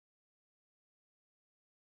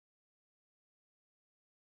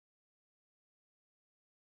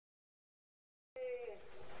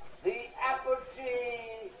the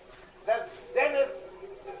apogee, the zenith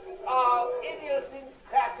of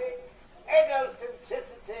idiosyncratic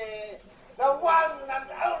egocentricity, the one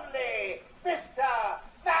and only Mr.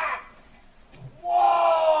 Max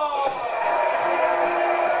Ward!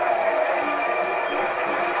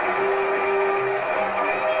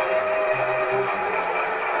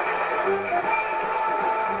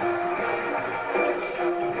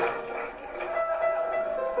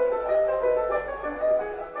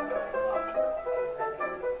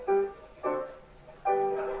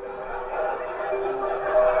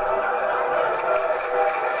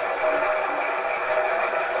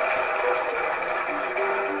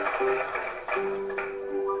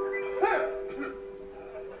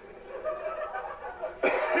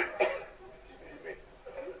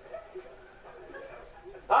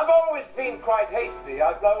 Quite hasty.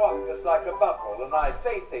 I blow up just like a bubble, and I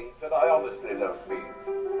say things that I honestly don't mean.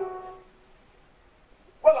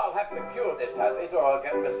 Well, I'll have to cure this habit, or I'll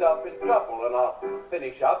get myself in trouble, and I'll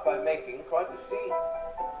finish up by making quite a scene.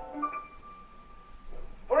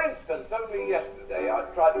 For instance, only yesterday I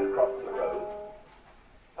tried to cross the road.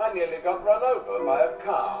 I nearly got run over by a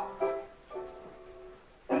car.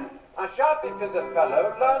 I shouted to the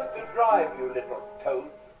fellow, "Learn to drive, you little toad."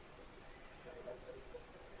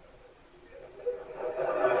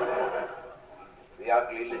 The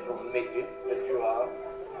ugly little midget that you are.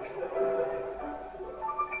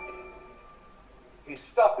 He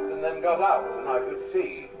stopped and then got out, and I could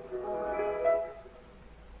see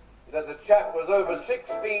that the chap was over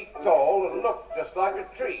 6 feet tall and looked just like a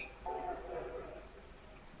tree.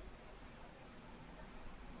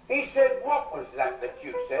 He said, "What was that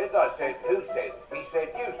you said?" I said, "Who said?" He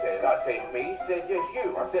said, "You said." I said, "Me?" He said, "Yes,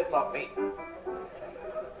 you." I said, "Not me."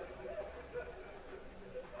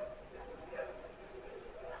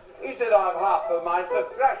 He said, "I've half a mind to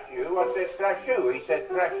thrash you." I said, "Thrash you?" He said,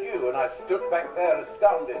 "Thrash you." And I stood back there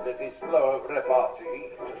astounded at his flow of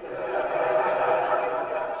repartee.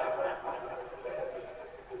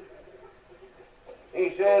 He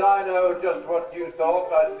said, "I know just what you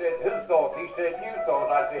thought." I said, "Who thought?" He said, "You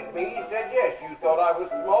thought." I said, "Me?" He said, "Yes, you thought I was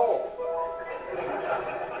small."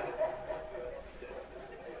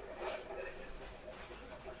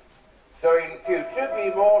 "So in future,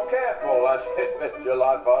 be more careful." I said, "Bet your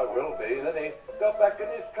life I will be." Then he got back in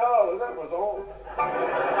his car, and that was all.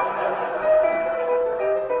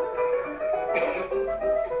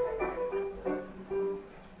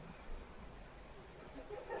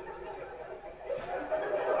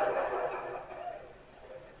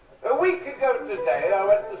 A week ago today, I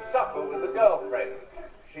went to supper with a girlfriend.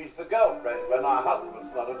 She's the girlfriend when our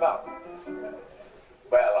husband's not about.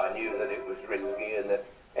 Well, I knew that it was risky and that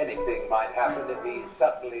anything might happen if he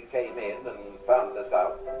suddenly came in and found us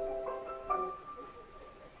out.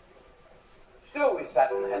 Still, we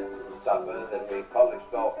sat and had some supper, then we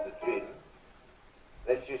polished off the gin.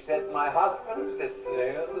 Then she said, "My husband's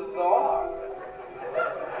listening at the door."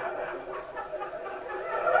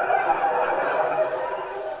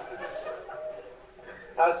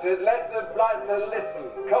 I said, "Let the blighter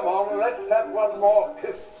listen. Come on, let's have one more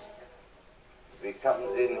kiss. If he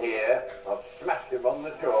comes in here, I'll smash him on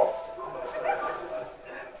the jaw."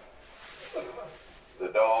 The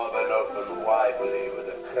door then opened widely with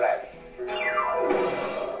a crash.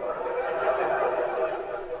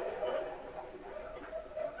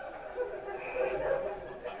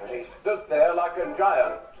 And he stood there like a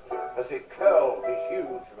giant as he curled his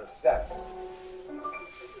huge moustache.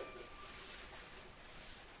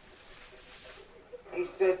 He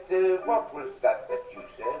said, "What was that you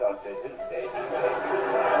said?" I said, "Who said?" He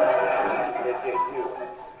said, "Yes, you."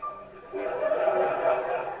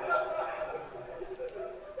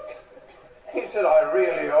 He said, "I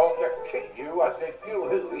really ought to kill you." I said, "Kill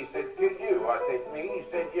who?" He said, "Kill you." I said, "Me?" He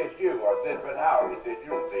said, "Yes, you." I said, "But how?" He said,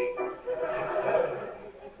 "You'll see."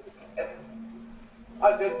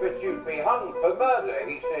 I said, "But you'd be hung for murder."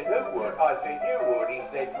 He said, "Who would?" I said, "You would." He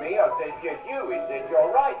said, "Me?" I said, "Yes, you." He said,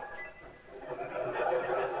 "You're right."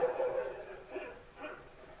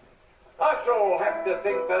 "I shall have to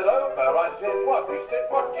think that over." I said, "What?" He said,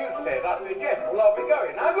 "What you said." I said, "Yes, well, I'll be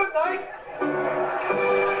going. Now, good night."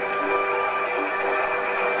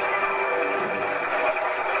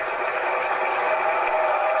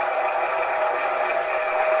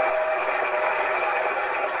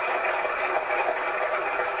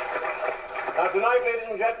 Now, tonight, ladies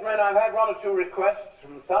and gentlemen, I've had one or two requests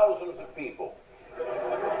from thousands of people.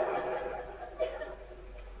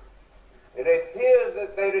 It appears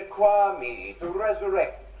that they require me to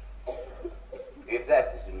resurrect, if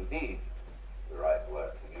that is indeed the right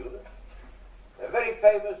word to use, a very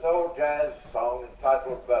famous old jazz song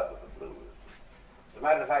entitled "Birth of the Blues." a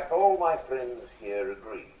matter of fact, all my friends here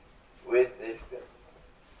agree with this gentleman.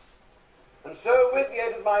 And so, with the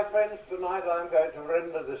aid of my friends tonight, I'm going to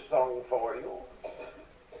render this song for you,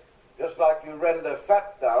 just like you render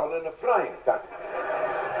fat down in a frying pan.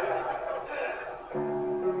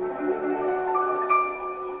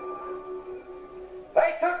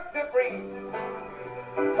 They took the breeze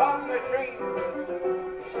from the tree,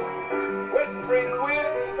 whispering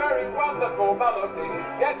weird and very wonderful melodies,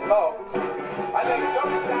 yes, folks, and they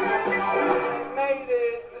jumped down and they made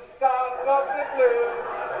it the start of the blues.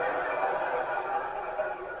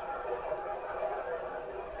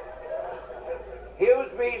 Here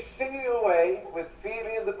was me singing away with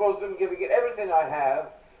feeling in the bosom, giving it everything I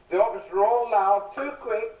have. The orchestra all loud, too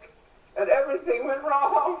quick, and everything went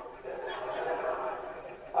wrong.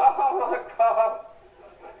 Oh my God.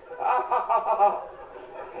 Ah,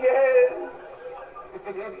 yes.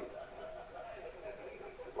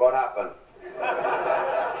 What happened?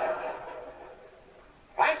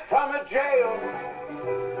 And from a jail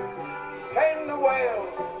came the wail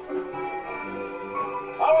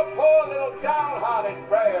of a poor little downhearted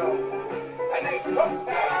frail, and they took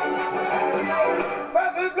that and they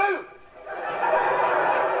made blues.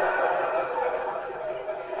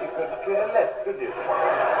 You couldn't care less, could you?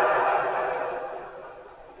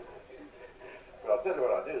 But I'll tell you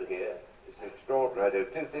what I do here. It's extraordinary. I do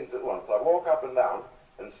two things at once. I walk up and down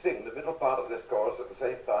and sing the middle part of this chorus at the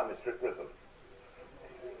same time as strict rhythm.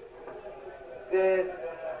 Yes,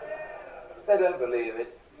 they don't believe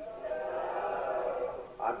it.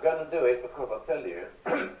 I'm going to do it because I'll tell you,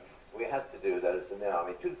 we had to do those in the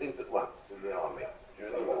army. Two things at once in the army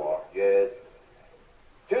during the war. Yes.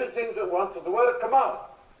 Two things at once at the word of command.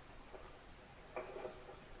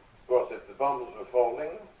 Of course, if the bombs were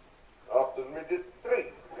falling, often we did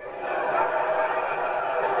three.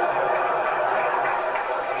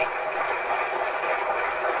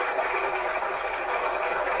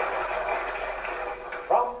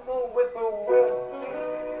 From the whippoorwill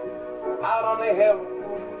out on the hill,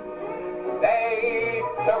 they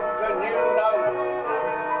took a new note,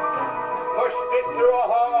 pushed it through a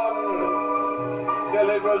horn till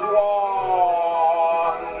it was warm.